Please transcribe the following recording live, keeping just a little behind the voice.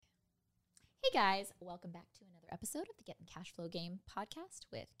Hey guys, welcome back to another episode of the Getting Cash Flow Game podcast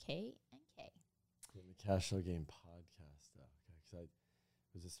with K and K. Getting the Cash Flow Game podcast. Okay,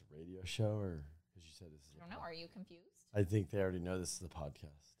 was this a radio show or because you said this is? I don't know. Are you confused? I think they already know this is a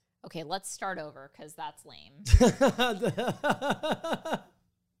podcast. Okay, let's start over because that's lame.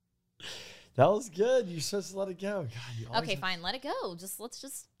 That was good. You're supposed to let it go. God, okay, fine. Let it go.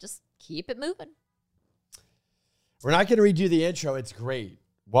 Let's just keep it moving. We're not going to redo the intro. It's great.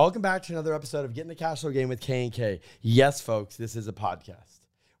 Welcome back to another episode of Getting the Cash Flow Game with K and K. Yes, folks, this is a podcast.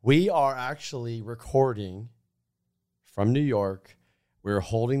 We are actually recording from New York. We're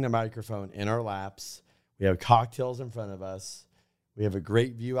holding the microphone in our laps. We have cocktails in front of us. We have a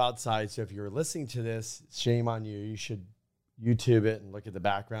great view outside. So if you're listening to this, shame on you. You should YouTube it and look at the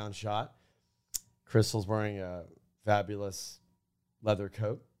background shot. Crystal's wearing a fabulous leather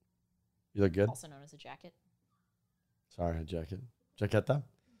coat. You look good. Also known as a jacket. Sorry, a jacket. Jaqueta.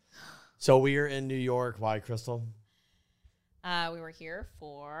 So we are in New York. Why, Crystal? We were here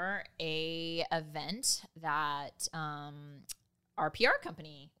for a event that our PR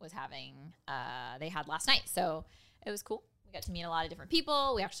company was having. They had last night, so it was cool. We got to meet a lot of different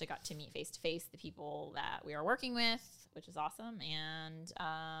people. We actually got to meet face-to-face the people that we are working with, which is awesome. And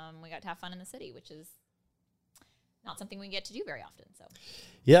we got to have fun in the city, which is not something we get to do very often. So,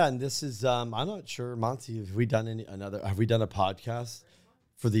 yeah, and this is I'm not sure, Monty, have we done a podcast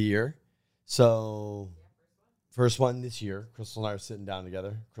for the year? So, first one this year. Crystal and I are sitting down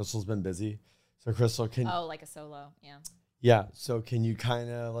together. Crystal's been busy, so Crystal can like a solo, yeah. Yeah. So can you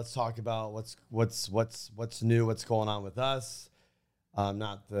let's talk about what's new, what's going on with us?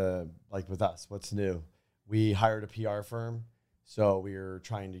 With us, what's new? We hired a PR firm, so we're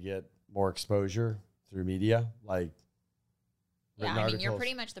trying to get more exposure through media, like yeah. I mean, you're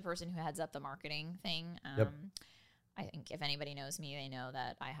pretty much the person who heads up the marketing thing. Yep. I think if anybody knows me, they know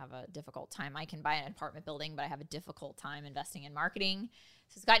that I have a difficult time. I can buy an apartment building, but I have a difficult time investing in marketing.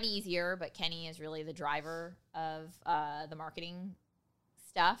 So it's gotten easier, but Kenny is really the driver of the marketing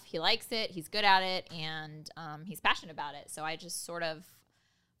stuff. He likes it, he's good at it, and he's passionate about it. So I just sort of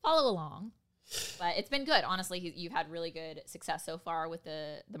follow along. But it's been good. Honestly, you've had really good success so far with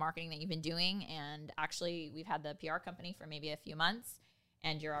the marketing that you've been doing. And actually, we've had the PR company for maybe a few months,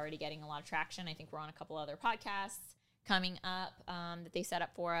 and you're already getting a lot of traction. I think we're on a couple other podcasts coming up that they set up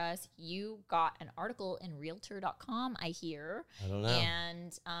for us. You got an article in Realtor.com, I hear. I don't know.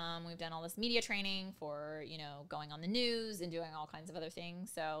 And we've done all this media training for, going on the news and doing all kinds of other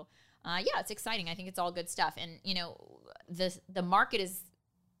things. So, yeah, it's exciting. I think it's all good stuff. And, the market is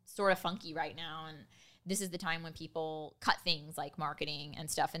sort of funky right now. And this is the time when people cut things like marketing and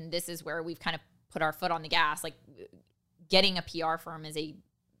stuff. And this is where we've kind of put our foot on the gas. Like getting a PR firm is a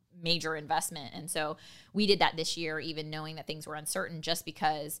major investment. And so we did that this year, even knowing that things were uncertain, just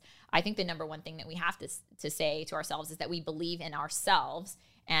because I think the number one thing that we have to say to ourselves is that we believe in ourselves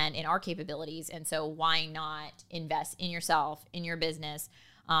and in our capabilities. And so why not invest in yourself, in your business?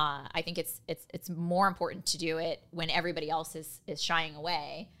 I think it's more important to do it when everybody else is shying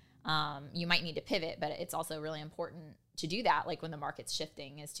away. You might need to pivot, but it's also really important to do that. Like when the market's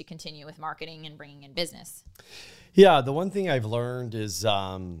shifting, is to continue with marketing and bringing in business. Yeah. The one thing I've learned is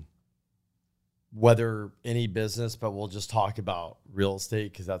whether any business, but we'll just talk about real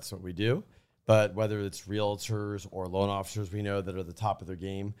estate because that's what we do. But whether it's realtors or loan officers, we know that are the top of their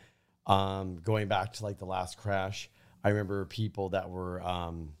game. Going back to like the last crash, I remember people that were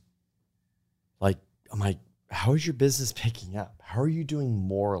I'm like, how is your business picking up? How are you doing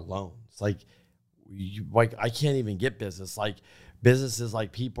more loans? Like I can't even get business. Like businesses,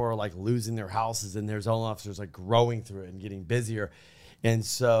 like people are like losing their houses and there's loan officers like growing through it and getting busier. And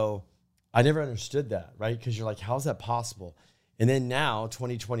so I never understood that, right? Because you're like, how's that possible? And then now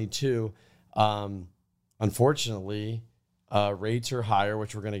 2022, unfortunately, rates are higher,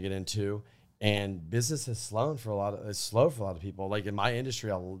 which we're going to get into. And business is slow for a lot of people. Like in my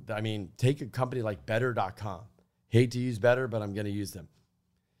industry, take a company like Better.com. Hate to use Better, but I'm going to use them.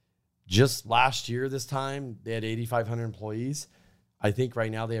 Just last year, this time, they had 8,500 employees. I think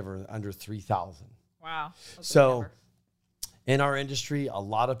right now they have under 3,000. Wow. So in our industry, a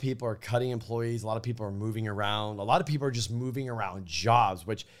lot of people are cutting employees. A lot of people are moving around. A lot of people are just moving around jobs,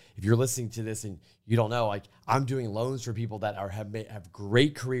 which if you're listening to this and you don't know, like I'm doing loans for people that have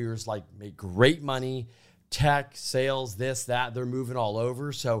great careers, like make great money, tech, sales, this, that, they're moving all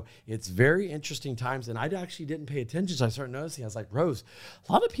over. So it's very interesting times. And I actually didn't pay attention. So I started noticing, I was like, Rose,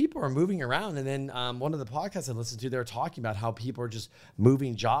 a lot of people are moving around. And then one of the podcasts I listened to, they were talking about how people are just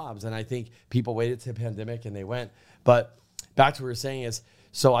moving jobs. And I think people waited to the pandemic and they went. But back to what we were saying is,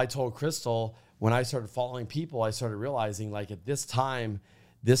 so I told Crystal, when I started following people, I started realizing like at this time,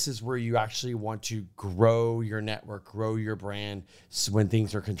 this is where you actually want to grow your network, grow your brand when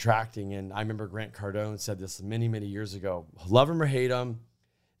things are contracting. And I remember Grant Cardone said this many, many years ago. Love him or hate him,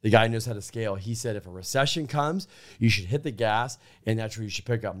 the guy knows how to scale. He said, if a recession comes, you should hit the gas, and that's where you should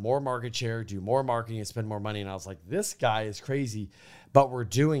pick up more market share, do more marketing, and spend more money. And I was like, this guy is crazy, but we're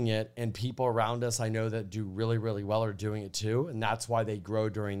doing it. And people around us, I know that do really, really well are doing it too. And that's why they grow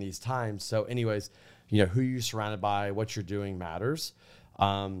during these times. So anyways, who you're surrounded by, what you're doing matters.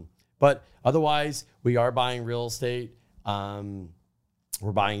 But otherwise, we are buying real estate.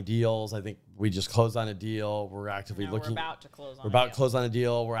 We're buying deals. I think we just closed on a deal. We're actively looking. We're about to close on. We're about to close on a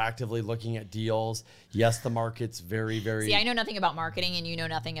deal. We're actively looking at deals. Yes, the market's very, very. See, I know nothing about marketing, and you know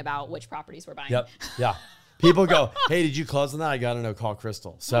nothing about which properties we're buying. Yep. Yeah. People go, hey, did you close on that? I got to know. Call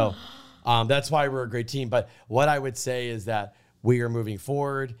Crystal. So that's why we're a great team. But what I would say is that we are moving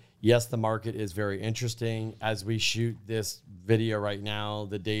forward. Yes, the market is very interesting. As we shoot this video right now,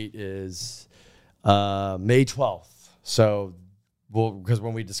 the date is May 12th. So. Well, because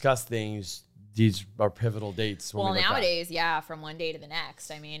when we discuss things, these are pivotal dates. Well, nowadays, from one day to the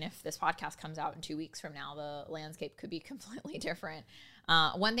next. I mean, if this podcast comes out in 2 weeks from now, the landscape could be completely different.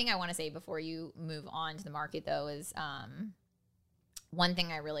 One thing I want to say before you move on to the market, though, is one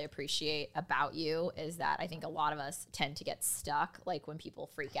thing I really appreciate about you is that I think a lot of us tend to get stuck, like when people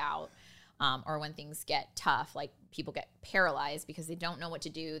freak out or when things get tough, like people get paralyzed because they don't know what to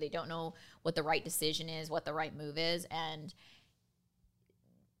do. They don't know what the right decision is, what the right move is. And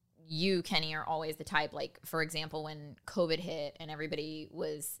you, Kenny, are always the type, like, for example, when COVID hit and everybody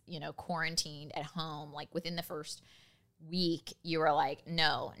was, quarantined at home, like within the first week, you were like,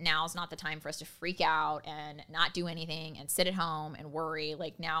 no, now's not the time for us to freak out and not do anything and sit at home and worry.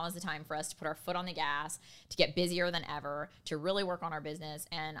 Like, now is the time for us to put our foot on the gas, to get busier than ever, to really work on our business.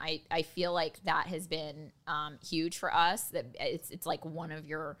 And I feel like that has been huge for us. That it's like one of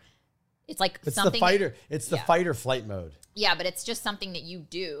your... It's something the fighter. It's the fight or flight mode. Yeah, but it's just something that you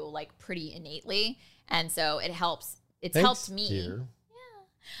do like pretty innately, and so it helps. It's helped me. Dear.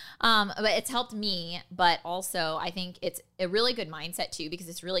 Yeah. But it's helped me. But also, I think it's a really good mindset too, because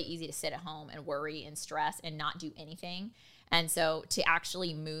it's really easy to sit at home and worry and stress and not do anything. And so to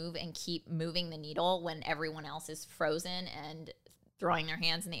actually move and keep moving the needle when everyone else is frozen and throwing their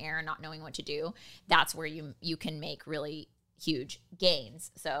hands in the air and not knowing what to do, that's where you can make really huge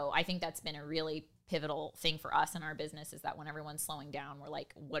gains. So I think that's been a really pivotal thing for us in our business, is that when everyone's slowing down, we're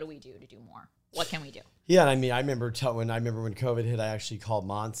like, what do we do to do more? What can we do? Yeah. I mean, I remember when COVID hit, I actually called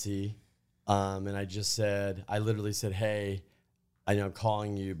Monty and I literally said, hey, I know I'm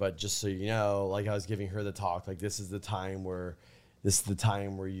calling you, but just so you know, like I was giving her the talk, like this is the time where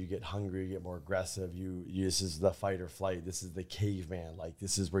you get hungry, you get more aggressive. This is the fight or flight. This is the caveman. Like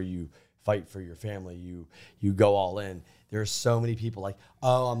this is where you fight for your family. You go all in. There are so many people like,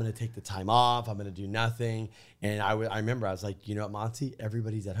 oh, I'm going to take the time off. I'm going to do nothing. And I remember I was like, you know what, Monty,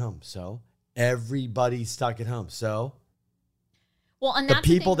 everybody's at home. So everybody's stuck at home. So and the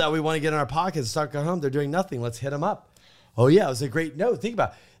people that we want to get in our pockets stuck at home, they're doing nothing. Let's hit them up. Oh yeah. It was a great note. Think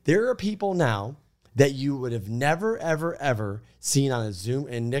about it. There are people now that you would have never, ever, ever seen on a Zoom.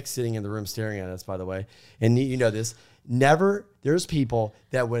 And Nick's sitting in the room staring at us, by the way. And you know this. There's people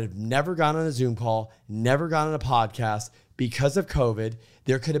that would have never gone on a Zoom call, never gone on a podcast because of COVID.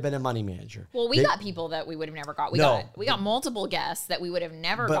 There could have been a money manager. Well, we got people that we would have never got. We got multiple guests that we would have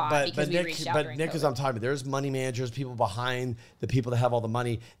never got because we reached out during Nick, COVID. as I'm talking about, there's money managers, people behind the people that have all the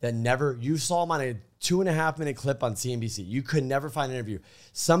money that you saw them on a 2.5 minute clip on CNBC. You could never find an interview.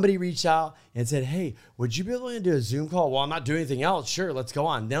 Somebody reached out and said, hey, would you be willing to do a Zoom call? Well, I'm not doing anything else. Sure, let's go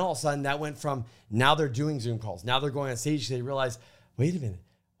on. Then all of a sudden that went from now they're doing Zoom calls. Now they're going on stage because they realize, wait a minute.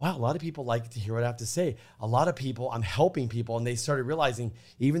 Wow, a lot of people like to hear what I have to say. A lot of people, I'm helping people, and they started realizing,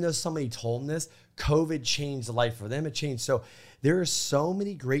 even though somebody told them this, COVID changed the life for them. It changed. So there are so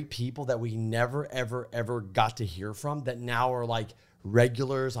many great people that we never, ever, ever got to hear from that now are like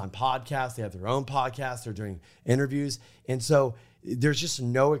regulars on podcasts. They have their own podcasts. They're doing interviews. And so there's just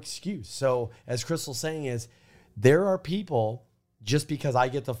no excuse. So as Crystal's saying is, there are people, just because I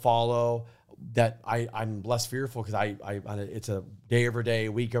get to follow, that I'm less fearful because it's a day over day,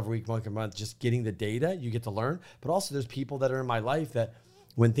 week over week, month over month, just getting the data, you get to learn. But also there's people that are in my life that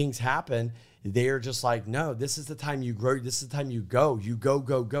when things happen, they're just like, no, this is the time you grow. This is the time you go. You go,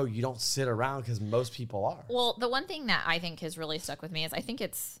 go, go. You don't sit around, because most people are. Well, the one thing that I think has really stuck with me is, I think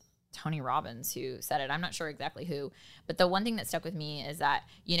it's Tony Robbins who said it. I'm not sure exactly who, but the one thing that stuck with me is that,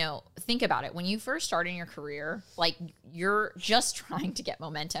 think about it. When you first start in your career, like, you're just trying to get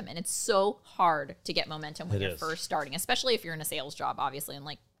momentum, and it's so hard to get momentum when you're first starting, especially if you're in a sales job, obviously, and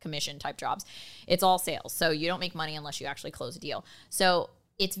like commission type jobs. It's all sales. So you don't make money unless you actually close a deal. So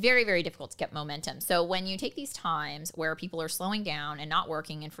it's very, very difficult to get momentum. So when you take these times where people are slowing down and not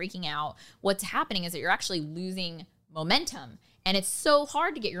working and freaking out, what's happening is that you're actually losing momentum. And it's so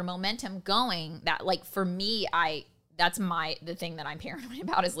hard to get your momentum going that, like, for me, that's the thing that I'm paranoid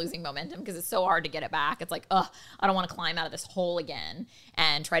about is losing momentum, because it's so hard to get it back. It's like, I don't want to climb out of this hole again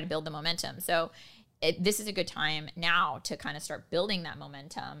and try to build the momentum. So this is a good time now to kind of start building that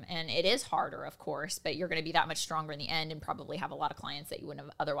momentum. And it is harder, of course, but you're going to be that much stronger in the end and probably have a lot of clients that you wouldn't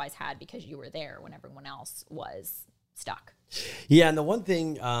have otherwise had because you were there when everyone else was stuck. Yeah. And the one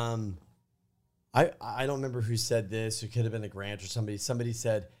thing, I don't remember who said this. It could have been a Grant or somebody. Somebody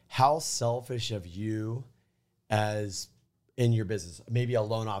said, how selfish of you as in your business. Maybe a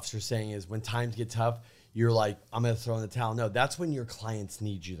loan officer saying is when times get tough, you're like, I'm going to throw in the towel. No, that's when your clients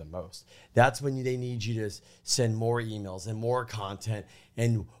need you the most. That's when they need you to send more emails and more content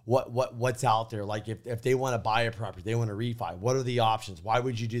and what's out there. Like if they want to buy a property, they want to refi, what are the options? Why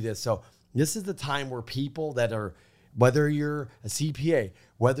would you do this? So this is the time where people that are, whether you're a CPA,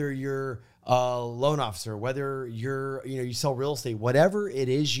 whether you're a loan officer, whether you're, you sell real estate, whatever it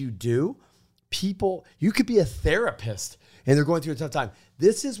is you do, people, you could be a therapist and they're going through a tough time.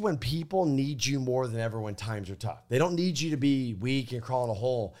 This is when people need you more than ever when times are tough. They don't need you to be weak and crawl in a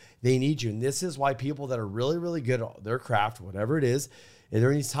hole. They need you. And this is why people that are really, really good at their craft, whatever it is, and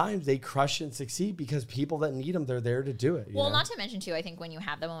during these times, they crush and succeed because people that need them, they're there to do it. Well, not to mention, too, I think when you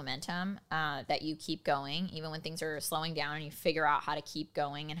have the momentum that you keep going, even when things are slowing down and you figure out how to keep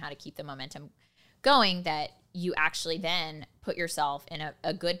going and how to keep the momentum going, that you actually then put yourself in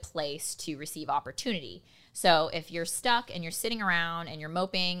a good place to receive opportunity. So if you're stuck and you're sitting around and you're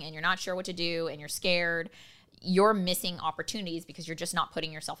moping and you're not sure what to do and you're scared, you're missing opportunities because you're just not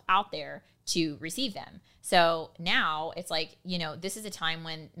putting yourself out there to receive them. So now it's like, this is a time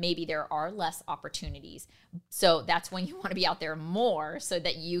when maybe there are less opportunities. So that's when you want to be out there more so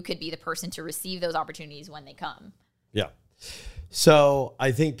that you could be the person to receive those opportunities when they come. Yeah. So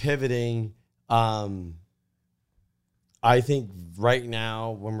I think pivoting, I think right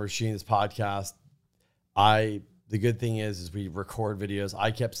now when we're shooting this podcast, the good thing is we record videos.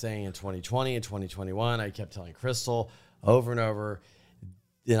 I kept saying in 2020 and 2021, I kept telling Crystal over and over,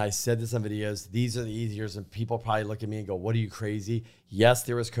 and I said this on videos, these are the easy years, and people probably look at me and go, what are you, crazy? Yes,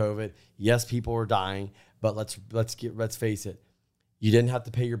 there was COVID. Yes, people were dying, but let's face it. You didn't have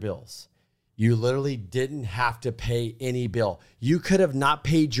to pay your bills. You literally didn't have to pay any bill. You could have not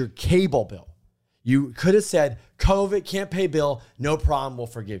paid your cable bill. You could have said, COVID, can't pay bill, no problem, we'll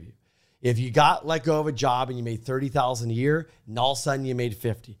forgive you. If you got let go of a job and you made $30,000 a year, and all of a sudden you made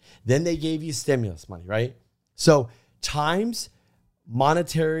 $50,000, then they gave you stimulus money, right? So times,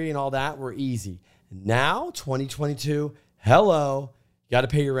 monetary and all that were easy. Now, 2022, hello, got to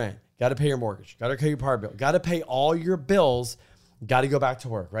pay your rent, got to pay your mortgage, got to pay your power bill, got to pay all your bills, got to go back to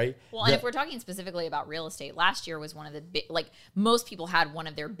work, right? Well, and if we're talking specifically about real estate, last year was one of the big, like most people had one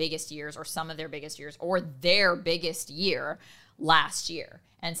of their biggest years or some of their biggest years or their biggest year last year.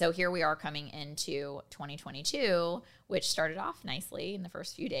 And so here we are coming into 2022, which started off nicely in the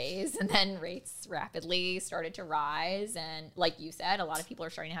first few days, and then rates rapidly started to rise. And like you said, a lot of people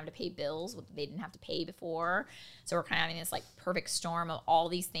are starting to have to pay bills they didn't have to pay before. So we're kind of having this like perfect storm of all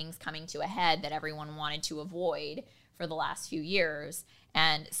these things coming to a head that everyone wanted to avoid for the last few years.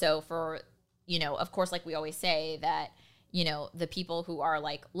 And so for, of course, like we always say that, the people who are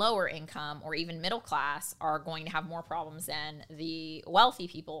like lower income or even middle class are going to have more problems than the wealthy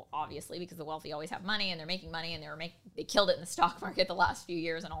people, obviously, because the wealthy always have money and they're making money and they killed it in the stock market the last few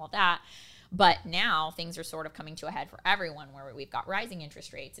years and all of that. But now things are sort of coming to a head for everyone where we've got rising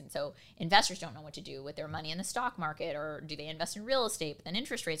interest rates. And so investors don't know what to do with their money in the stock market, or do they invest in real estate, but then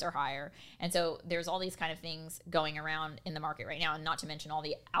interest rates are higher. And so there's all these kind of things going around in the market right now, and not to mention all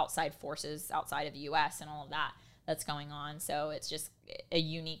the outside forces outside of the US and all of that that's going on. So it's just a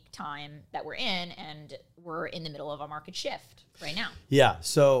unique time that we're in, and we're in the middle of a market shift right now. Yeah.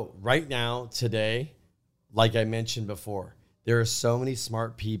 So right now, today, like I mentioned before, there are so many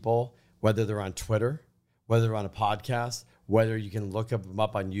smart people, whether they're on Twitter, whether they're on a podcast, whether you can look them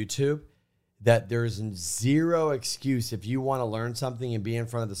up on YouTube, that there's zero excuse. If you want to learn something and be in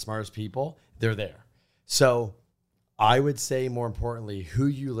front of the smartest people, they're there. So I would say, more importantly, who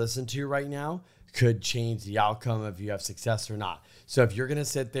you listen to right now could change the outcome of you have success or not. So if you're going to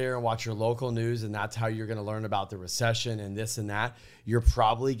sit there and watch your local news and that's how you're going to learn about the recession and this and that, you're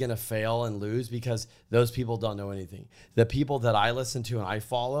probably going to fail and lose because those people don't know anything. The people that I listen to and I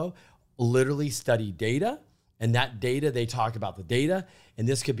follow literally study data, and that data, they talk about the data, and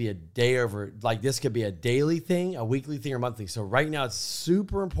this could be a day over, like this could be a daily thing, a weekly thing, or monthly. So right now it's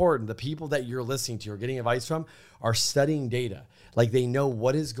super important. The people that you're listening to or getting advice from are studying data. Like they know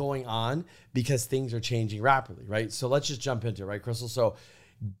what is going on because things are changing rapidly, right? So let's just jump into it, right, Crystal? So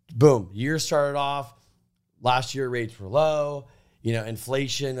boom, year started off. Last year rates were low.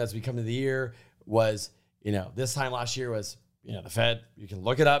 Inflation as we come to the year was, this time last year was, the Fed. You can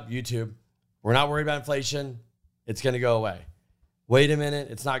look it up, YouTube. We're not worried about inflation. It's going to go away. Wait a minute,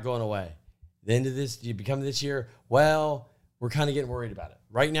 it's not going away. The end of this year, well, we're kind of getting worried about it.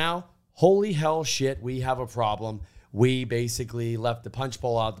 Right now, holy hell shit, we have a problem. We basically left the punch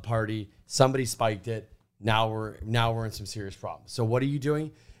bowl out the party. Somebody spiked it. Now we're in some serious problems. So what are you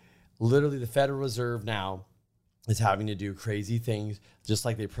doing? Literally, the Federal Reserve now is having to do crazy things, just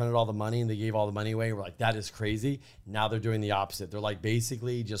like they printed all the money and they gave all the money away. We're like, that is crazy. Now they're doing the opposite. They're like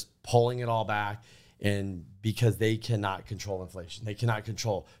basically just pulling it all back. And because they cannot control inflation, they cannot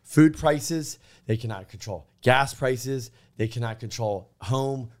control food prices, they cannot control gas prices, they cannot control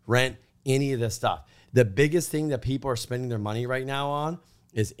home, rent, any of this stuff. The biggest thing that people are spending their money right now on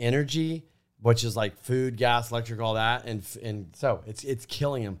is energy, which is like food, gas, electric, all that. And so it's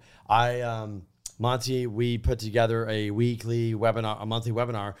killing them. Monty, we put together a monthly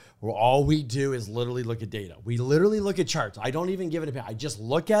webinar where all we do is literally look at data. We literally look at charts. I don't even give it a pay. I just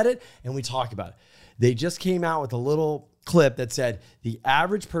look at it and we talk about it. They just came out with a little clip that said the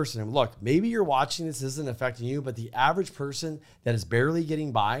average person, and look, maybe you're watching this isn't affecting you, but the average person that is barely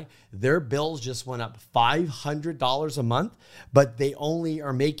getting by, their bills just went up $500 a month, but they only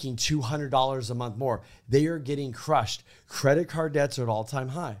are making $200 a month more. They are getting crushed. Credit card debts are at all-time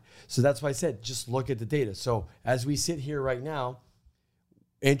high. So that's why I said, just look at the data. So as we sit here right now,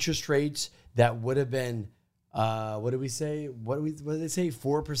 interest rates that would have been, what did we say? What did they say?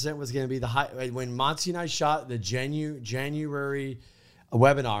 4% was going to be the high. When Monty and I shot the January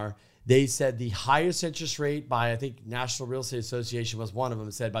webinar, they said the highest interest rate by, I think, National Real Estate Association was one of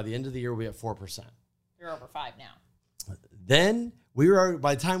them, said by the end of the year, we'll be at 4%. You're over 5 now. Then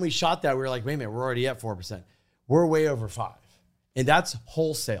by the time we shot that, we were like, wait a minute, we're already at 4%. We're way over 5. And that's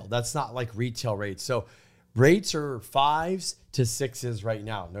wholesale. That's not like retail rates. So rates are 5s to 6s right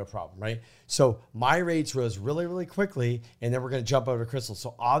now, no problem, right? So my rates rose really, really quickly, and then we're going to jump over to Crystal.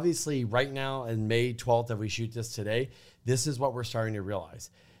 So obviously right now in May 12th, that we shoot this today, this is what we're starting to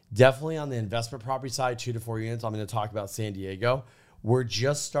realize. Definitely on the investment property side, 2 to 4 units. I'm going to talk about San Diego. We're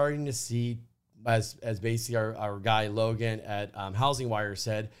just starting to see, as basically our guy Logan at Housing Wire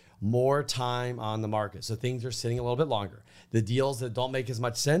said, more time on the market. So things are sitting a little bit longer. The deals that don't make as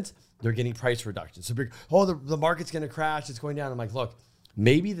much sense, they're getting price reductions. So, the market's going to crash. It's going down. I'm like, look,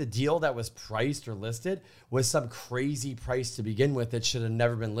 maybe the deal that was priced or listed was some crazy price to begin with that should have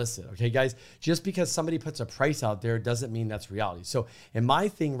never been listed. Okay, guys, just because somebody puts a price out there doesn't mean that's reality. So in my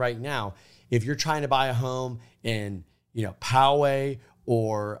thing right now, if you're trying to buy a home in, Poway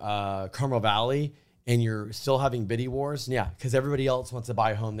or Carmel Valley, and you're still having bidding wars, yeah, because everybody else wants to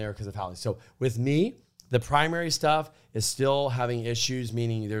buy a home there because of housing. So with me, the primary stuff is still having issues,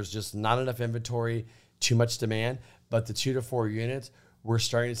 meaning there's just not enough inventory, too much demand. But the 2 to 4 units, we're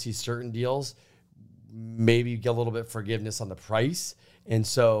starting to see certain deals maybe get a little bit forgiveness on the price. And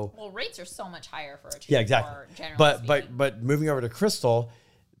so, well, rates are so much higher for a 2 yeah, to exactly. 4, but moving over to Crystal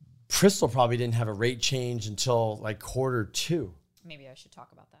probably didn't have a rate change until like Q2. Maybe I should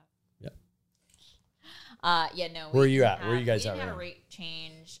talk about that. Yeah. No. Where are you at? Where are you guys at? We didn't have a rate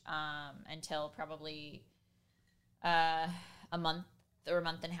change until probably a month or a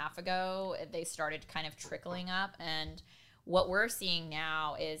month and a half ago. They started kind of trickling up, and what we're seeing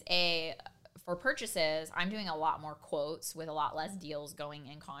now is for purchases, I'm doing a lot more quotes with a lot less deals going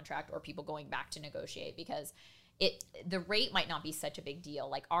in contract or people going back to negotiate because the rate might not be such a big deal.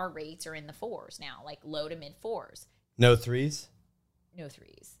 Like our rates are in the 4s now, like low to mid 4s. No 3s? No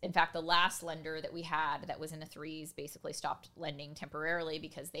 3s. In fact, the last lender that we had that was in the 3s basically stopped lending temporarily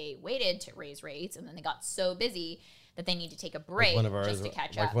because they waited to raise rates, and then they got so busy that they need to take a break just to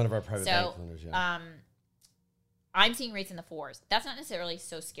catch up. Like one of our private bank lenders, yeah. I'm seeing rates in the 4s. That's not necessarily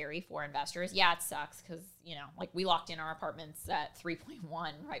so scary for investors. Yeah, it sucks because, like we locked in our apartments at 3.1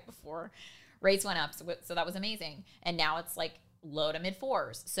 right before rates went up. So that was amazing. And now it's like low to mid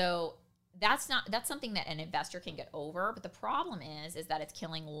 4s. So that's something that an investor can get over. But the problem is that it's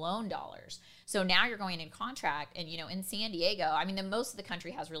killing loan dollars. So now you're going in contract and, in San Diego, I mean, most of the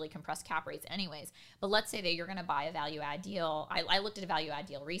country has really compressed cap rates anyways. But let's say that you're going to buy a value add deal. I looked at a value add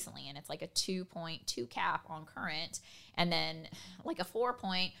deal recently and it's like a 2.2 cap on current and then like a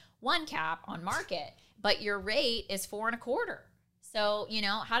 4.1 cap on market. But your rate is 4.25. So,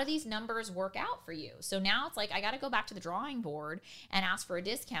 how do these numbers work out for you? So now it's like, I got to go back to the drawing board and ask for a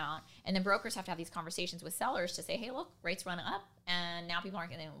discount. And then brokers have to have these conversations with sellers to say, hey, look, rates run up and now people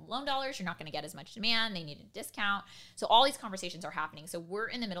aren't getting loan dollars. You're not going to get as much demand. They need a discount. So all these conversations are happening. So we're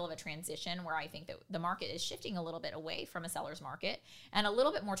in the middle of a transition where I think that the market is shifting a little bit away from a seller's market and a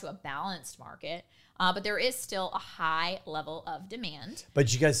little bit more to a balanced market. But there is still a high level of demand.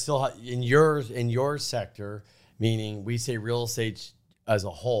 But you guys still have, in your sector, meaning we say real estate as a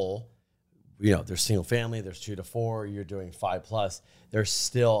whole, there's single family, there's 2 to 4, you're doing 5+. There's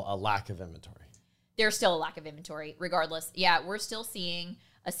still a lack of inventory. There's still a lack of inventory, regardless. Yeah, we're still seeing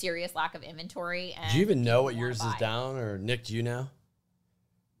a serious lack of inventory. And do you even know what yours is down? Or Nick, do you know?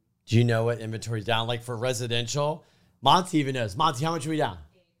 Do you know what inventory is down? Like for residential, Monty even knows. Monty, how much are we down? 80% down.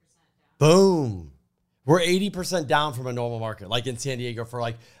 Boom. We're 80% down from a normal market, like in San Diego for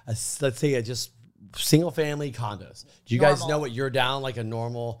like, let's say just single family condos. Do you guys know what you're down like a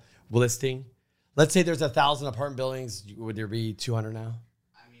normal listing? Let's say there's 1,000 apartment buildings. Would there be 200 now?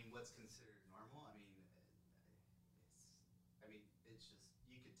 I mean, what's considered normal? I mean, it's just,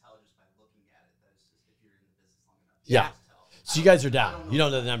 you could tell just by looking at it. That's just, if you're in the business long enough. Yeah. So you guys are down. You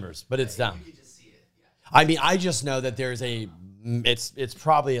don't know the numbers, but it's down. You can just see it. Yeah. I mean, I just know that there's it's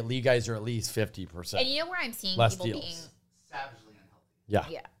probably you guys are at least 50%. And you know where I'm seeing less people deals. being Savagely unhealthy. Yeah.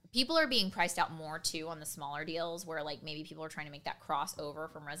 Yeah. People are being priced out more too on the smaller deals where like maybe people are trying to make that crossover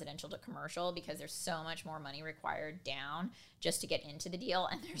from residential to commercial because there's so much more money required down just to get into the deal.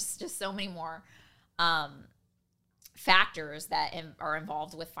 And there's just so many more factors that are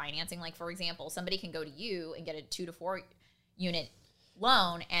involved with financing. Like, for example, somebody can go to you and get a 2 to 4 unit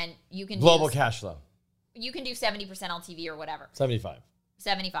loan and you can global cash flow. You can do 70% LTV or whatever. 75.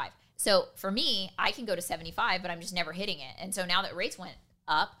 So for me, I can go to 75, but I'm just never hitting it. And so now that rates went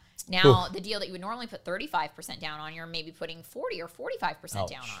up, now the deal that you would normally put 35% down on, you're maybe putting 40 or 45%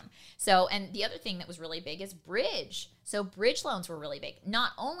 down on. So, and the other thing that was really big is bridge. So bridge loans were really big.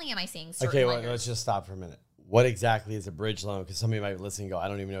 Not only am I seeing certain lenders, let's just stop for a minute. What exactly is a bridge loan? Because somebody might listen and go, I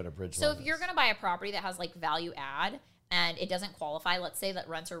don't even know what a bridge loan is. So if you're going to buy a property that has like value add and it doesn't qualify, let's say that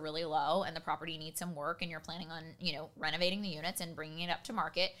rents are really low and the property needs some work and you're planning on, renovating the units and bringing it up to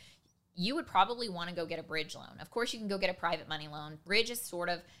market, you would probably want to go get a bridge loan. Of course, you can go get a private money loan. Bridge is sort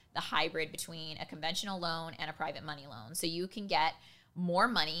of the hybrid between a conventional loan and a private money loan. So you can get more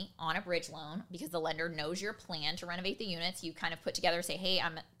money on a bridge loan because the lender knows your plan to renovate the units. You kind of put together, say, hey,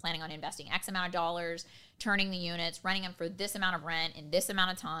 I'm planning on investing X amount of dollars, turning the units, renting them for this amount of rent in this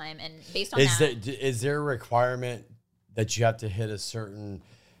amount of time. And based on is there a requirement that you have to hit a certain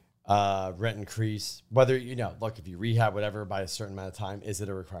rent increase? Whether, look, if you rehab whatever by a certain amount of time, is it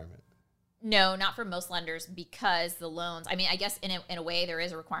a requirement? No, not for most lenders because the loans, I mean, I guess in a way there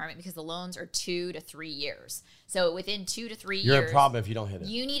is a requirement because the loans are 2 to 3 years. So within 2 to 3 years. You're a problem if you don't hit it.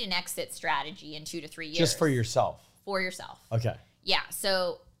 You need an exit strategy in 2 to 3 years. Just for yourself. For yourself. Okay. Yeah.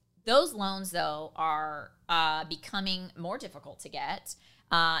 So those loans, though, are becoming more difficult to get.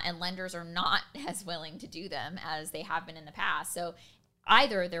 And lenders are not as willing to do them as they have been in the past. So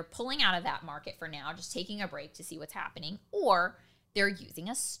either they're pulling out of that market for now, just taking a break to see what's happening, or they're using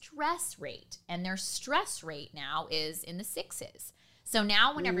a stress rate, and their stress rate now is in the 6s. So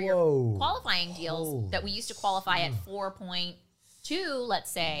now whenever you're qualifying deals that we used to qualify at 4.2, let's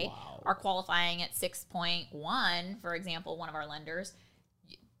say, are qualifying at 6.1, for example, one of our lenders,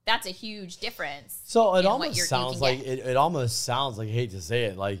 that's a huge difference. So it almost sounds like, it almost sounds like, I hate to say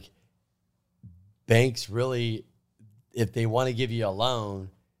it, like banks really, if they want to give you a loan,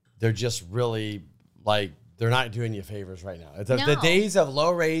 they're just really like, they're not doing you favors right now. The days of low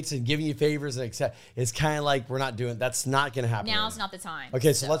rates and giving you favors and accept, it's kind of like we're not doing. That's not going to happen. Now's not the time.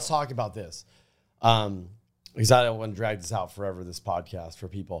 Okay, so let's talk about this, because I don't want to drag this out forever. This podcast for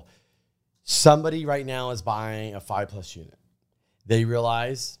people. Somebody right now is buying a 5+ unit. They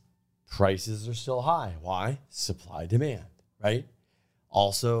realize prices are still high. Why? Supply demand, right?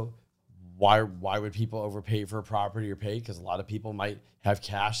 Also, why would people overpay for a property or pay? Because a lot of people might have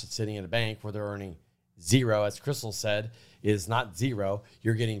cash that's sitting in a bank where they're earning 0, as Crystal said, is not 0.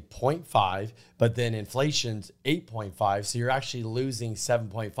 You're getting 0.5, but then inflation's 8.5, so you're actually losing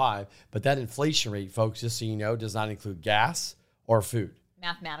 7.5. But that inflation rate, folks, just so you know, does not include gas or food.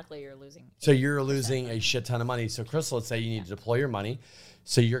 Mathematically, you're losing. So you're losing a shit ton of money. So Crystal, let's say you need to deploy your money,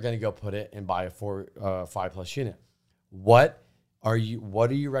 so you're going to go put it and buy a 5+ unit. What are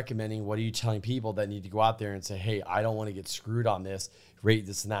you recommending? What are you telling people that need to go out there and say, hey, I don't want to get screwed on this rate,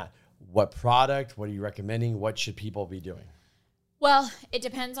 this and that? What product? What are you recommending? What should people be doing? Well, it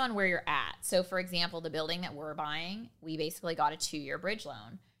depends on where you're at. So, for example, the building that we're buying, we basically got a 2-year bridge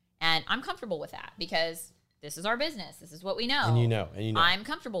loan. And I'm comfortable with that because this is our business. This is what we know. And you know. I'm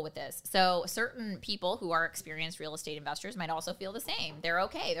comfortable with this. So certain people who are experienced real estate investors might also feel the same. They're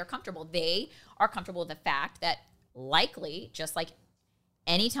okay. They're comfortable. They are comfortable with the fact that likely, just like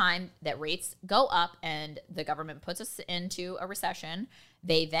anytime that rates go up and the government puts us into a recession,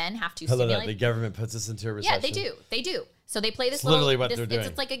 they then have to stimulate. The government puts us into a recession. Yeah, they do. They do. So they play this It's literally what they're doing.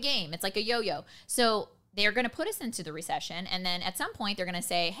 It's like a game. It's like a yo-yo. So they're going to put us into the recession, and then at some point they're going to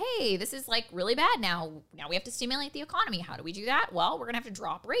say, hey, this is like really bad now. Now we have to stimulate the economy. How do we do that? Well, we're going to have to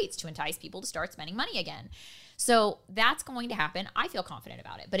drop rates to entice people to start spending money again. So that's going to happen. I feel confident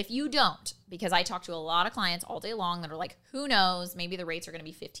about it. But if you don't, because I talk to a lot of clients all day long that are like, who knows, maybe the rates are going to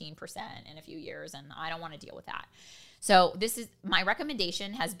be 15% in a few years, and I don't want to deal with that. So this is my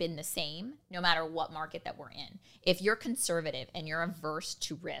recommendation has been the same no matter what market that we're in. If you're conservative and you're averse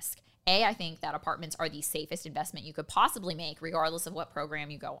to risk, I think that apartments are the safest investment you could possibly make, regardless of what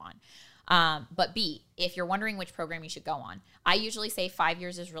program you go on. But B, if you're wondering which program you should go on, I usually say 5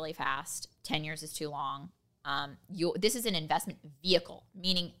 years is really fast, 10 years is too long. This is an investment vehicle,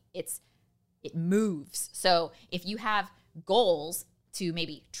 meaning it moves. So if you have goals to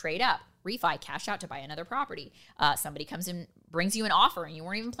maybe trade up, refi, cash out to buy another property, somebody comes in, brings you an offer, and you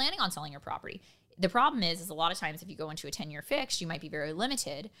weren't even planning on selling your property. The problem is a lot of times if you go into a 10-year fixed, you might be very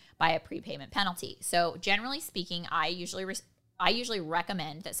limited by a prepayment penalty. So generally speaking, I usually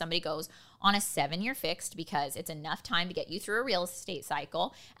recommend that somebody goes on a 7-year fixed because it's enough time to get you through a real estate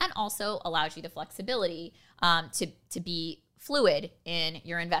cycle and also allows you the flexibility to be fluid in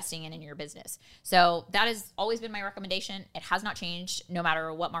your investing and in your business. So that has always been my recommendation. It has not changed no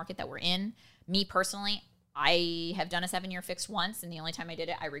matter what market that we're in. Me personally, I have done a 7-year fixed once, and the only time I did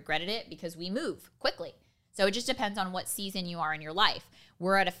it, I regretted it because we move quickly. So it just depends on what season you are in your life.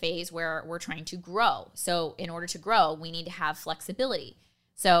 We're at a phase where we're trying to grow. So in order to grow, we need to have flexibility.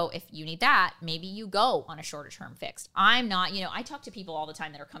 So if you need that, maybe you go on a shorter term fixed. I'm not, I talk to people all the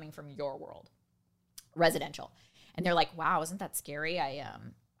time that are coming from your world, residential. And they're like, wow, isn't that scary? I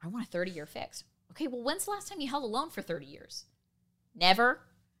want a 30-year fixed. Okay, well, when's the last time you held a loan for 30 years? Never.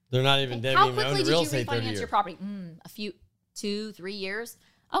 They're not even How quickly did you refinance your property? A few, 2-3 years.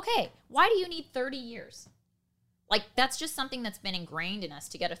 Okay, why do you need 30 years? Like, that's just something that's been ingrained in us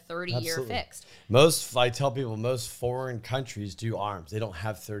to get a 30-year fixed. I tell people, most foreign countries do ARMs. They don't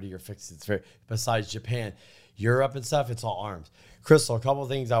have 30-year fixed. It's besides Japan, Europe and stuff, it's all ARMs. Crystal, a couple of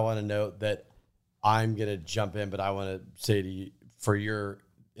things I want to note that I'm going to jump in, but I want to say to you,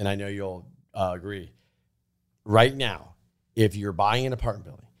 and I know you'll agree, right now, if you're buying an apartment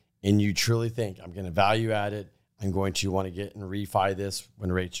building and you truly think, I'm going to value add it, I'm going to want to get and refi this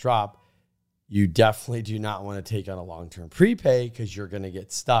when rates drop, you definitely do not want to take on a long-term prepay because you're going to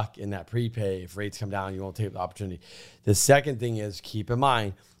get stuck in that prepay. If rates come down, you won't take the opportunity. The second thing is, keep in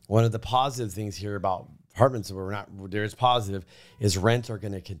mind, one of the positive things here about apartments there's positive is rents are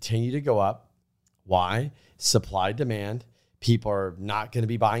going to continue to go up. Why? Supply, demand. People are not going to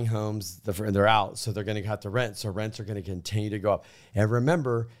be buying homes. They're out, so they're going to have to rent. So rents are going to continue to go up. And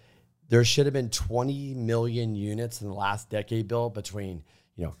remember, there should have been 20 million units in the last decade built between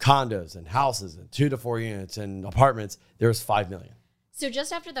condos and houses and 2 to 4 units and apartments. There's 5 million. So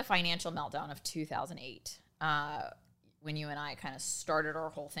just after the financial meltdown of 2008, when you and I kind of started our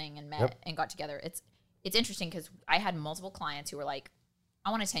whole thing and met and got together, it's interesting because I had multiple clients who were like, I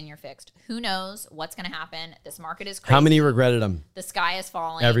want a 10-year fixed. Who knows what's going to happen? This market is crazy. How many regretted them? The sky is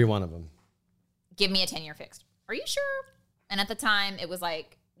falling. Every one of them. Give me a 10-year fixed. Are you sure? And at the time, it was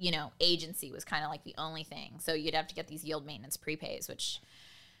like, agency was kind of like the only thing. So you'd have to get these yield maintenance prepays, which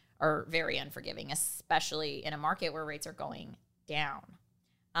are very unforgiving, especially in a market where rates are going down.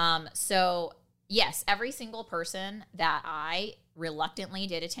 So yes, every single person that I reluctantly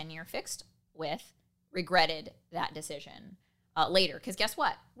did a 10-year fixed with regretted that decision later. Because guess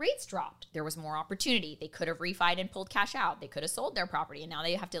what? Rates dropped. There was more opportunity. They could have refied and pulled cash out. They could have sold their property. And now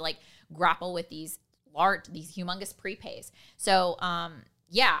they have to grapple with these humongous prepays. So,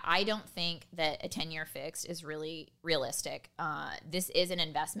 I don't think that a 10-year fixed is really realistic. This is an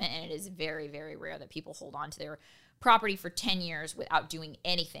investment, and it is very, very rare that people hold on to their property for 10 years without doing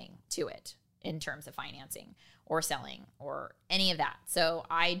anything to it in terms of financing or selling or any of that. So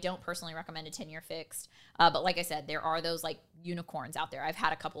I don't personally recommend a 10-year fixed. But like I said, there are those unicorns out there. I've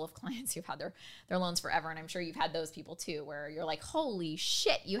had a couple of clients who've had their loans forever, and I'm sure you've had those people too, where you're like, holy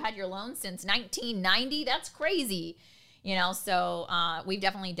shit, you had your loan since 1990? That's crazy. So we've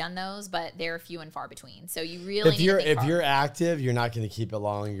definitely done those, but they're few and far between. So you really if you're active, you're not going to keep it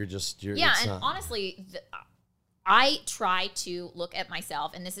long. Honestly, I try to look at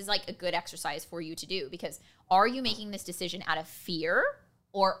myself, and this is a good exercise for you to do, because are you making this decision out of fear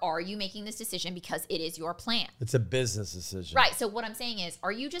Or are you making this decision because it is your plan? It's a business decision. Right. So what I'm saying is,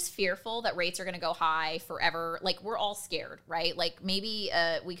 are you just fearful that rates are going to go high forever? Like, we're all scared, right? Like, maybe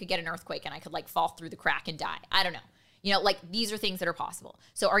we could get an earthquake and I could like fall through the crack and die. I don't know. You know, like, these are things that are possible.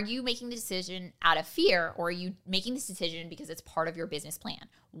 So are you making the decision out of fear, or are you making this decision because it's part of your business plan?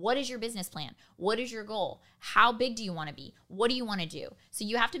 What is your business plan? What is your goal? How big do you want to be? What do you want to do? So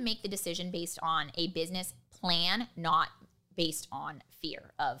you have to make the decision based on a business plan, not based on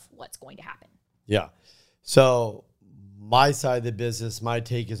fear of what's going to happen. Yeah. So my side of the business, my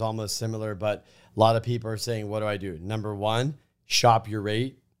take is almost similar, but a lot of people are saying, what do I do? Number one, shop your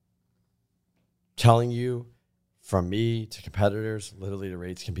rate. Telling you, from me to competitors, literally the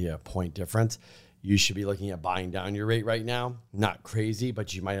rates can be a point difference. You should be looking at buying down your rate right now. Not crazy,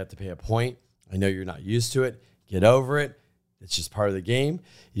 but you might have to pay a point. I know you're not used to it. Get over it. It's just part of the game.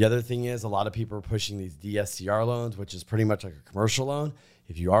 The other thing is, a lot of people are pushing these DSCR loans, which is pretty much like a commercial loan.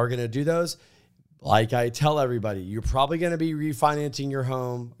 If you are going to do those, like I tell everybody, you're probably going to be refinancing your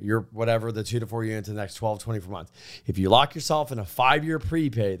home, your whatever, the 2 to 4 units in the next 12, 24 months. If you lock yourself in a 5-year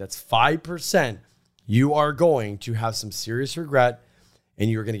prepay, that's 5%, you are going to have some serious regret, and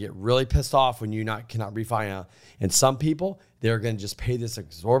you're going to get really pissed off when you cannot refinance. And some people, they're going to just pay this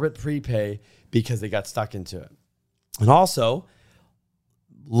exorbitant prepay because they got stuck into it. And also,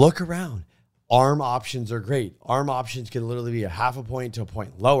 look around. ARM options are great. ARM options can literally be a half a point to a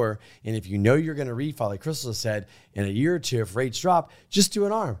point lower. And if you know you're going to refi, like Crystal said, in a year or two, if rates drop, just do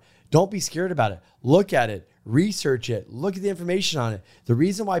an ARM. Don't be scared about it. Look at it. Research it. Look at the information on it. The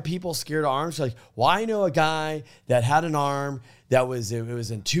reason why people are scared of ARMs are like, well, I know a guy that had an ARM that was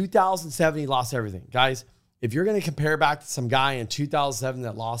in 2007, he lost everything. Guys, if you're going to compare back to some guy in 2007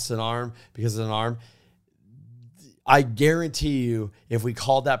 that lost an ARM because of an ARM, I guarantee you, if we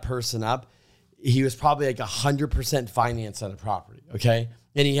called that person up, he was probably like 100% financed on a property, okay?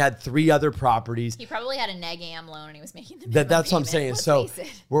 And he had 3 other properties. He probably had a neg am loan and he was making the that's what I'm saying. So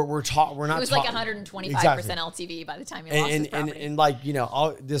we're not it was like 125% exactly. LTV by the time he lost his property. And like, you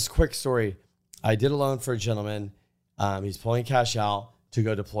know, this quick story. I did a loan for a gentleman. He's pulling cash out to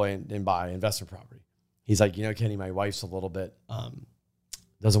go deploy and buy investment property. He's like, you know, Kenny, my wife's a little bit,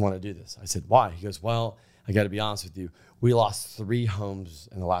 doesn't want to do this. I said, why? He goes, well, I got to be honest with you. We lost 3 homes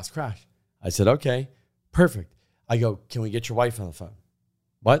in the last crash. I said, okay, perfect. I go, can we get your wife on the phone?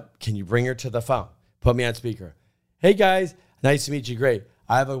 What? Can you bring her to the phone? Put me on speaker. Hey guys, nice to meet you. Great.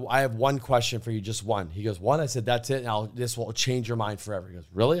 I have one question for you, just one. He goes, one? I said, that's it. And this will change your mind forever. He goes,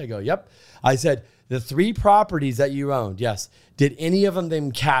 really? I go, yep. I said, the 3 properties that you owned, yes. Did any of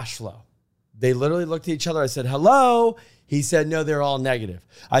them cash flow? They literally looked at each other. I said, hello. He said, no, they're all negative.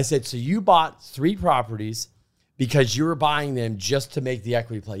 I said, so you bought 3 properties because you were buying them just to make the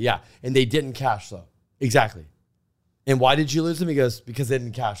equity play. Yeah. And they didn't cash flow. Exactly. And why did you lose them? He goes, because they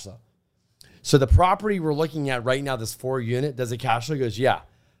didn't cash flow. So the property we're looking at right now, this 4 unit, does it cash flow? He goes, yeah.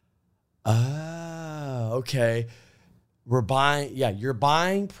 Oh, okay. You're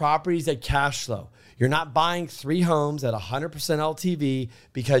buying properties that cash flow. You're not buying 3 homes at 100% LTV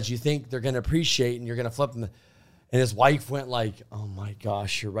because you think they're going to appreciate and you're going to flip them. And his wife went like, oh my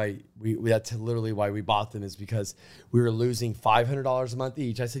gosh, you're right. That's literally why we bought them, is because we were losing $500 a month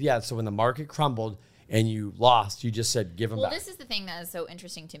each. I said, yeah. So when the market crumbled and you lost, you just said, give them back. Well, this is the thing that is so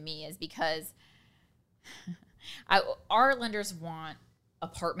interesting to me, is because our lenders want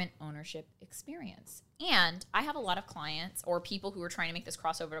apartment ownership experience. And I have a lot of clients or people who are trying to make this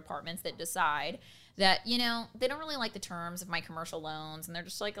crossover to apartments that decide that, you know, they don't really like the terms of my commercial loans and they're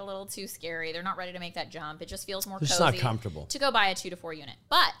just like a little too scary. They're not ready to make that jump. It just feels more cozy. It's not comfortable to go buy a 2 to 4 unit.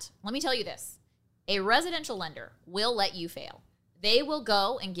 But let me tell you this, a residential lender will let you fail. They will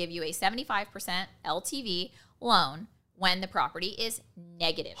go and give you a 75% LTV loan when the property is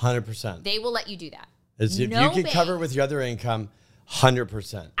negative. 100%. They will let you do that. As if you can cover it with your other income,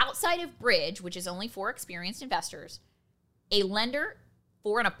 100%. Outside of Bridge, which is only for experienced investors, a lender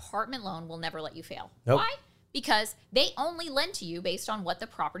for an apartment loan will never let you fail. Nope. Why? Because they only lend to you based on what the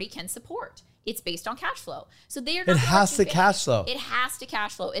property can support. It's based on cash flow. So they are not. It has to cash flow. It has to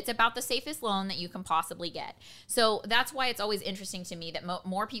cash flow. It's about the safest loan that you can possibly get. So that's why it's always interesting to me that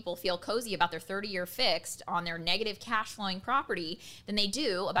more people feel cozy about their 30-year fixed on their negative cash flowing property than they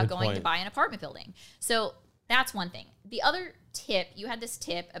do about going to buy an apartment building. So that's one thing. The other tip, you had this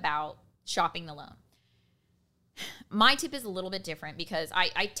tip about shopping the loan. My tip is a little bit different because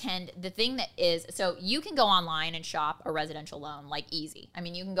the thing that is, so you can go online and shop a residential loan like easy. I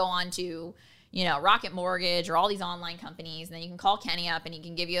mean, you can go on to, you know, Rocket Mortgage or all these online companies, and then you can call Kenny up and he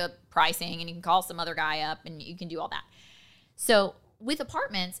can give you a pricing, and you can call some other guy up and you can do all that. So with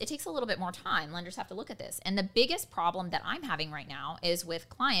apartments, it takes a little bit more time. Lenders have to look at this. And the biggest problem that I'm having right now is with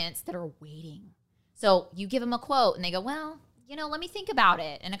clients that are waiting. So you give them a quote and they go, well, let me think about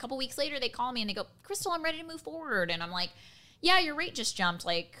it. And a couple weeks later, they call me and they go, Crystal, I'm ready to move forward. And I'm like, yeah, your rate just jumped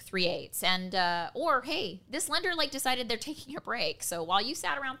like 3/8. And, or, hey, this lender decided they're taking a break. So while you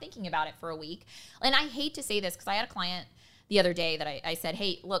sat around thinking about it for a week, and I hate to say this because I had a client the other day that I said,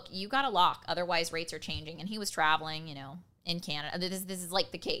 hey, look, you got to lock. Otherwise rates are changing. And he was traveling, in Canada. This is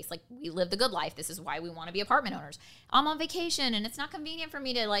the case. We live the good life. This is why we want to be apartment owners. I'm on vacation and it's not convenient for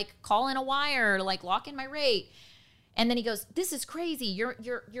me to call in a wire to lock in my rate. And then he goes, this is crazy. You're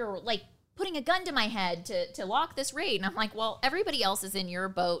putting a gun to my head to lock this rate. And I'm like, well, everybody else is in your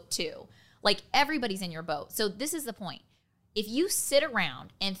boat too. Everybody's in your boat. So this is the point. If you sit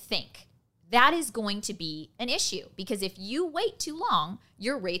around and think, that is going to be an issue, because if you wait too long,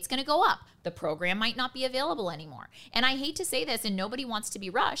 your rate's going to go up. The program might not be available anymore. And I hate to say this, and nobody wants to be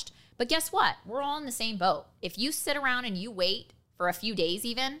rushed, but guess what? We're all in the same boat. If you sit around and you wait for a few days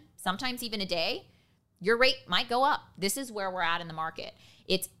even, sometimes even a day, your rate might go up. This is where we're at in the market.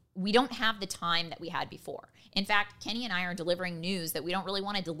 We don't have the time that we had before. In fact, Kenny and I are delivering news that we don't really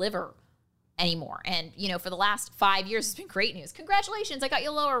want to deliver anymore. And, for the last 5 years, it's been great news. Congratulations, I got you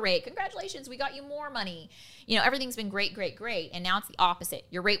a lower rate. Congratulations, we got you more money. Everything's been great, great, great. And now it's the opposite.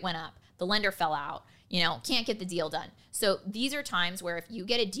 Your rate went up. The lender fell out. Can't get the deal done. So these are times where if you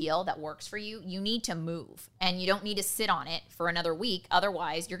get a deal that works for you, you need to move. And you don't need to sit on it for another week.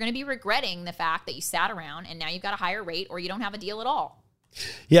 Otherwise, you're going to be regretting the fact that you sat around and now you've got a higher rate or you don't have a deal at all.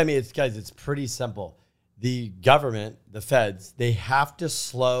 Yeah, I mean, it's pretty simple. The government, the feds, they have to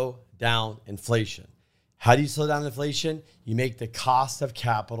slow down inflation. How do you slow down inflation? You make the cost of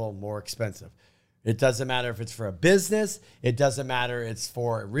capital more expensive. It doesn't matter if it's for a business. It doesn't matter it's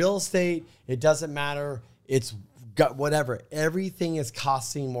for real estate. It doesn't matter. It's got whatever. Everything is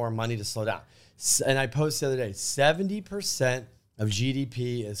costing more money to slow down. And I posted the other day, 70% of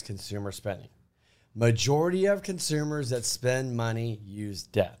GDP is consumer spending. Majority of consumers that spend money use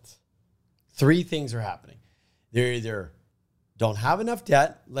debt. Three things are happening. They're either don't have enough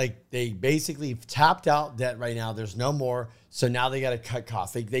debt, they basically tapped out debt right now. There's no more. So now they got to cut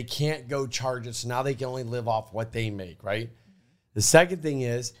costs. They can't go charge it. So now they can only live off what they make, right? The second thing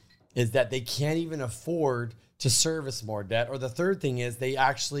is that they can't even afford to service more debt. Or the third thing is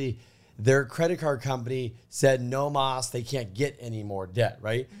their credit card company said no mas, they can't get any more debt,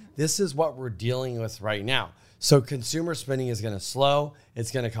 right? This is what we're dealing with right now. So consumer spending is going to slow.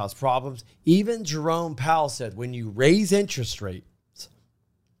 It's going to cause problems. Even Jerome Powell said when you raise interest rates,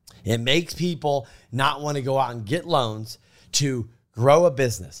 it makes people not want to go out and get loans to grow a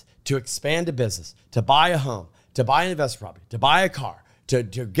business, to expand a business, to buy a home, to buy an investment property, to buy a car, to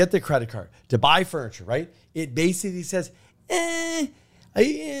get the credit card, to buy furniture, right? It basically says, it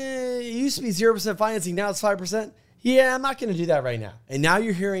used to be 0% financing. Now it's 5%. Yeah, I'm not going to do that right now. And now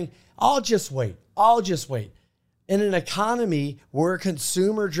you're hearing, I'll just wait. In an economy, we're a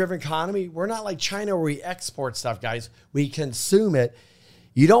consumer-driven economy. We're not like China where we export stuff, guys. We consume it.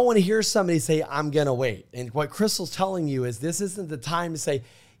 You don't want to hear somebody say, I'm going to wait. And what Crystal's telling you is this isn't the time to say,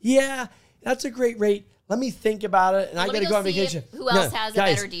 yeah, that's a great rate. Let me think about it. And I got to go on vacation. Who else has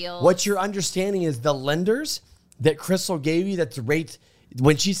guys, a better deal? What you're understanding is the lenders that Crystal gave you, that's the rate.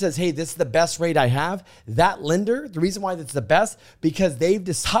 When she says, hey, this is the best rate I have, that lender, the reason why that's the best, because they've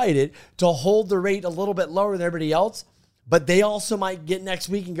decided to hold the rate a little bit lower than everybody else. But they also might get next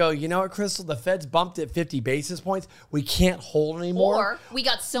week and go, you know what, Crystal, the Fed's bumped at 50 basis points. We can't hold anymore. Or we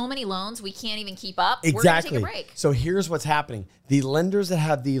got so many loans, we can't even keep up. Exactly. We're going to take a break. So here's what's happening. The lenders that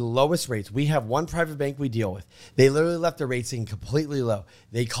have the lowest rates, we have one private bank we deal with. They literally left the rates in completely low.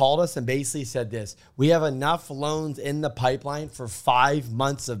 They called us and basically said this, we have enough loans in the pipeline for 5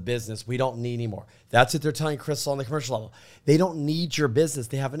 months of business. We don't need any more. That's what they're telling Crystal on the commercial level. They don't need your business.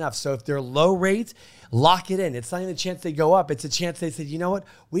 They have enough. So if they're low rates, lock it in. It's not even a chance they go up. It's a chance they said, you know what?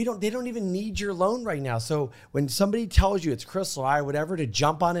 They don't even need your loan right now. So when somebody tells you it's Crystal, whatever, to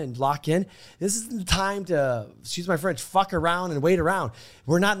jump on it and lock in, this isn't the time to, excuse my French, fuck around and wait around.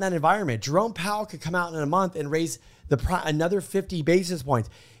 We're not in that environment. Jerome Powell could come out in a month and raise another 50 basis points.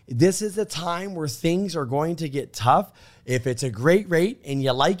 This is the time where things are going to get tough. If it's a great rate and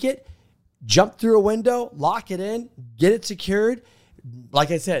you like it, jump through a window, lock it in, get it secured.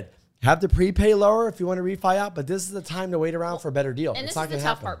 Like I said, have the prepay lower if you want to refi out, but this is the time to wait around for a better deal. And it's this not is the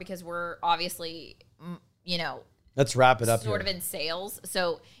gonna tough part because we're obviously, let's wrap it up sort here. of in sales.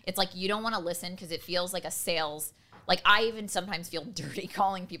 So it's like you don't want to listen because it feels like a sales Like, I even sometimes feel dirty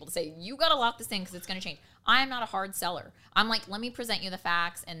calling people to say, you got to lock this in because it's going to change. I am not a hard seller. I'm like, let me present you the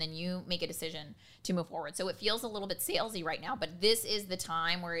facts and then you make a decision to move forward. So it feels a little bit salesy right now, but this is the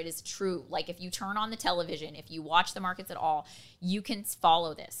time where it is true. Like, if you turn on the television, if you watch the markets at all, you can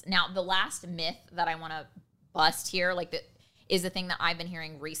follow this. Now, the last myth that I want to bust here, is the thing that I've been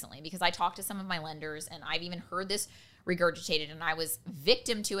hearing recently, because I talked to some of my lenders and I've even heard this regurgitated, and I was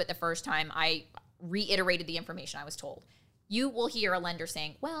victim to it the first time I reiterated the information I was told. You will hear a lender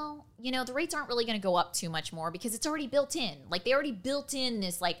saying, well, the rates aren't really going to go up too much more because it's already built in. Like, they already built in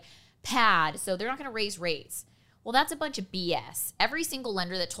this pad, so they're not going to raise rates. Well, that's a bunch of BS. Every single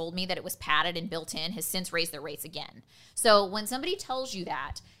lender that told me that it was padded and built in has since raised their rates again. So when somebody tells you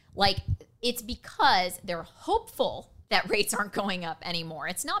that, it's because they're hopeful that rates aren't going up anymore.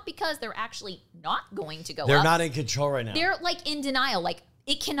 It's not because they're actually not going to go up. They're not in control right now. They're in denial.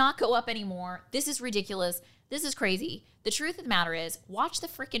 It cannot go up anymore. This is ridiculous. This is crazy. The truth of the matter is, watch the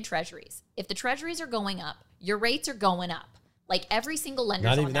freaking treasuries. If the treasuries are going up, your rates are going up. Every single lender's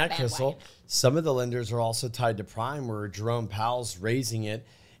Not on even that that, Crystal. Some of the lenders are also tied to prime, where Jerome Powell's raising it,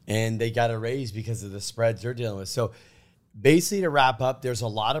 and they got to raise because of the spreads they're dealing with. So basically, to wrap up, there's a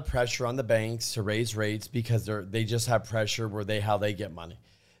lot of pressure on the banks to raise rates because they just have pressure how they get money.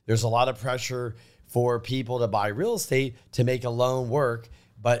 There's a lot of pressure for people to buy real estate to make a loan work,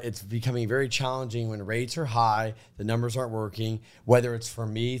 but it's becoming very challenging when rates are high, the numbers aren't working. Whether it's for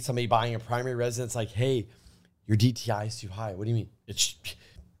me, somebody buying a primary residence, hey, your DTI is too high. What do you mean?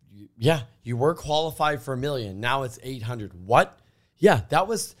 You were qualified for $1 million. Now it's 800. What? Yeah, that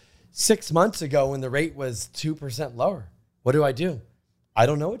was 6 months ago when the rate was 2% lower. What do? I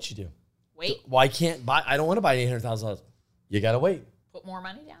don't know what you do. Wait. Well, I can't buy. I don't want to buy $800,000. You got to wait. Put more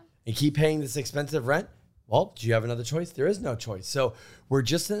money down. And keep paying this expensive rent. Well, do you have another choice? There is no choice. So we're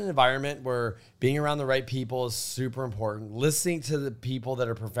just in an environment where being around the right people is super important. Listening to the people that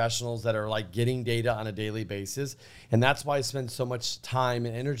are professionals that are getting data on a daily basis. And that's why I spend so much time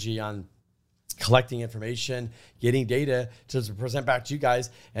and energy on collecting information, getting data to present back to you guys.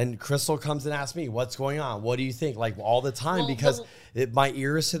 And Crystal comes and asks me, what's going on? What do you think? All the time, because my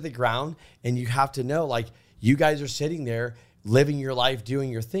ear is to the ground, and you have to know, you guys are sitting there living your life,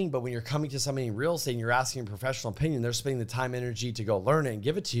 doing your thing. But when you're coming to somebody in real estate and you're asking a professional opinion, they're spending the time, energy to go learn it and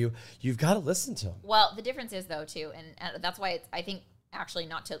give it to you. You've got to listen to them. Well, the difference is, though, too, and that's why I think, actually,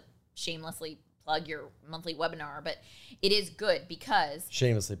 not to shamelessly plug your monthly webinar, but it is good because...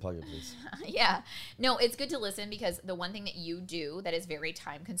 Shamelessly plug it, please. Yeah. No, it's good to listen, because the one thing that you do that is very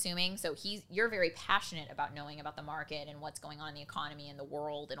time consuming, so you're very passionate about knowing about the market and what's going on in the economy and the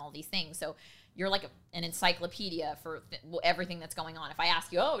world and all these things. So you're like an encyclopedia for everything that's going on. If I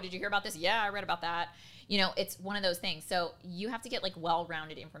ask you, oh, did you hear about this? Yeah, I read about that. It's one of those things. So you have to get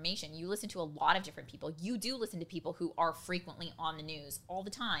well-rounded information. You listen to a lot of different people. You do listen to people who are frequently on the news all the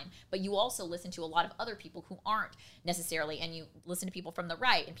time, but you also listen to a lot of other people who aren't necessarily, and you listen to people from the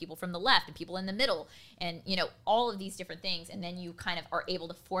right and people from the left and people in the middle and, all of these different things. And then you kind of are able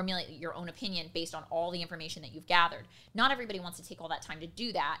to formulate your own opinion based on all the information that you've gathered. Not everybody wants to take all that time to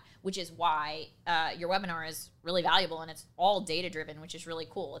do that, which is why your webinar is really valuable, and it's all data-driven, which is really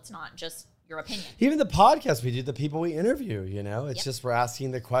cool. It's not just your opinion. Even the podcast we do, the people we interview, it's just we're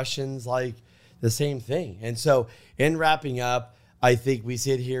asking the questions the same thing. And so in wrapping up, I think we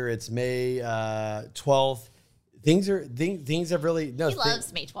sit here, it's May 12th. Things have really... He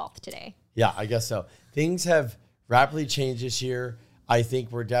loves May 12th today. Yeah, I guess so. Things have rapidly changed this year. I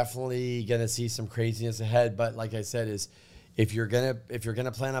think we're definitely going to see some craziness ahead. But like I said, if you're gonna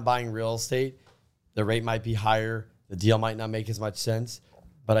plan on buying real estate, the rate might be higher. The deal might not make as much sense.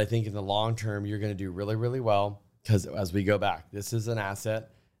 But I think in the long term, you're going to do really, really well, because as we go back, this is an asset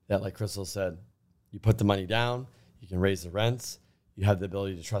that, like Crystal said, you put the money down, you can raise the rents, you have the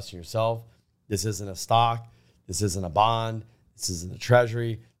ability to trust in yourself. This isn't a stock. This isn't a bond. This isn't a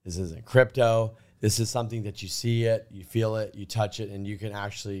treasury. This isn't crypto. This is something that you see it, you feel it, you touch it, and you can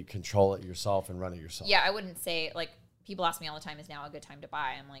actually control it yourself and run it yourself. Yeah, I wouldn't say, people ask me all the time, is now a good time to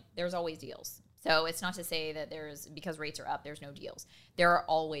buy? I'm like, there's always deals. So it's not to say that because rates are up, there's no deals. There are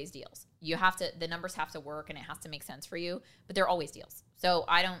always deals. The numbers have to work and it has to make sense for you, but there are always deals. So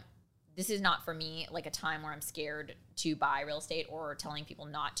this is not for me a time where I'm scared to buy real estate or telling people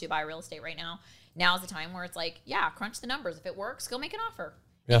not to buy real estate right now. Now is the time where it's crunch the numbers. If it works, go make an offer.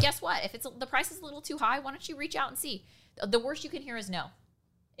 Yeah. And guess what? If the price is a little too high, why don't you reach out and see? The worst you can hear is no.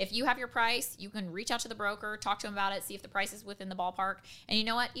 If you have your price, you can reach out to the broker, talk to them about it, see if the price is within the ballpark. And you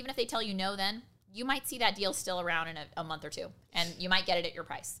know what? Even if they tell you no, then you might see that deal still around in a month or two, and you might get it at your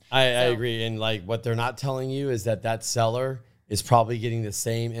price. I agree. And what they're not telling you is that seller is probably getting the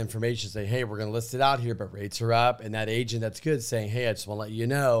same information, saying, hey, we're going to list it out here, but rates are up. And that agent that's good saying, hey, I just want to let you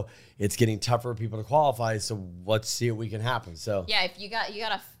know it's getting tougher for people to qualify. So let's see what we can happen. So yeah, if you got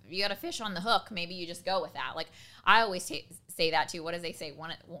a fish on the hook, maybe you just go with that. Like I always say that too. What does they say?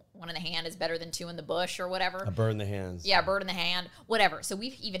 One in the hand is better than two in the bush or whatever. a bird in the hands. Yeah, bird in the hand, whatever. So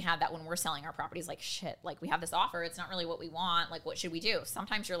we've even had that when we're selling our properties, like shit, like we have this offer. It's not really what we want. Like, what should we do?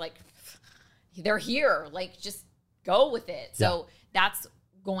 Sometimes you're like, they're here, like just go with it. So that's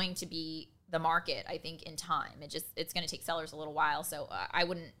going to be the market, I think, in time. It's going to take sellers a little while. So I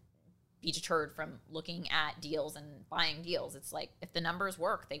wouldn't be deterred from looking at deals and buying deals. It's like, if the numbers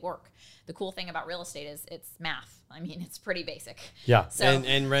work, they work. The cool thing about real estate is it's math. I mean, it's pretty basic. Yeah. So,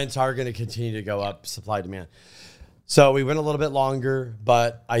 and rents are going to continue to go up, supply demand. So we went a little bit longer,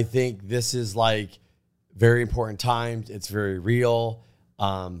 but I think this is like very important times. It's very real.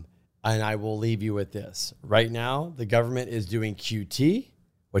 And I will leave you with this. Right now, the government is doing QT,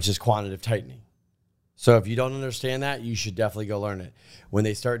 which is quantitative tightening. So if you don't understand that, you should definitely go learn it. When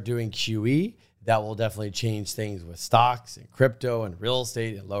they start doing QE, that will definitely change things with stocks and crypto and real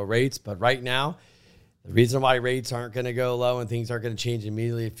estate and low rates. But right now, the reason why rates aren't going to go low and things aren't going to change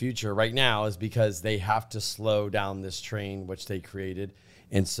immediately in the future right now is because they have to slow down this train, which they created.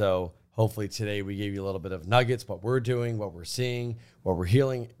 And so hopefully today we gave you a little bit of nuggets, what we're doing, what we're seeing, what we're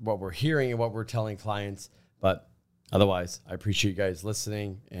hearing, and what we're telling clients. But otherwise, I appreciate you guys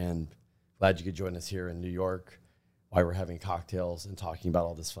listening and glad you could join us here in New York while we're having cocktails and talking about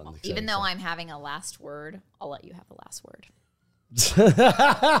all this fun. even though I'm having a last word, I'll let you have the last word.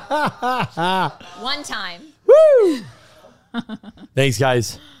 One time. Woo! Thanks,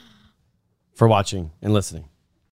 guys, for watching and listening.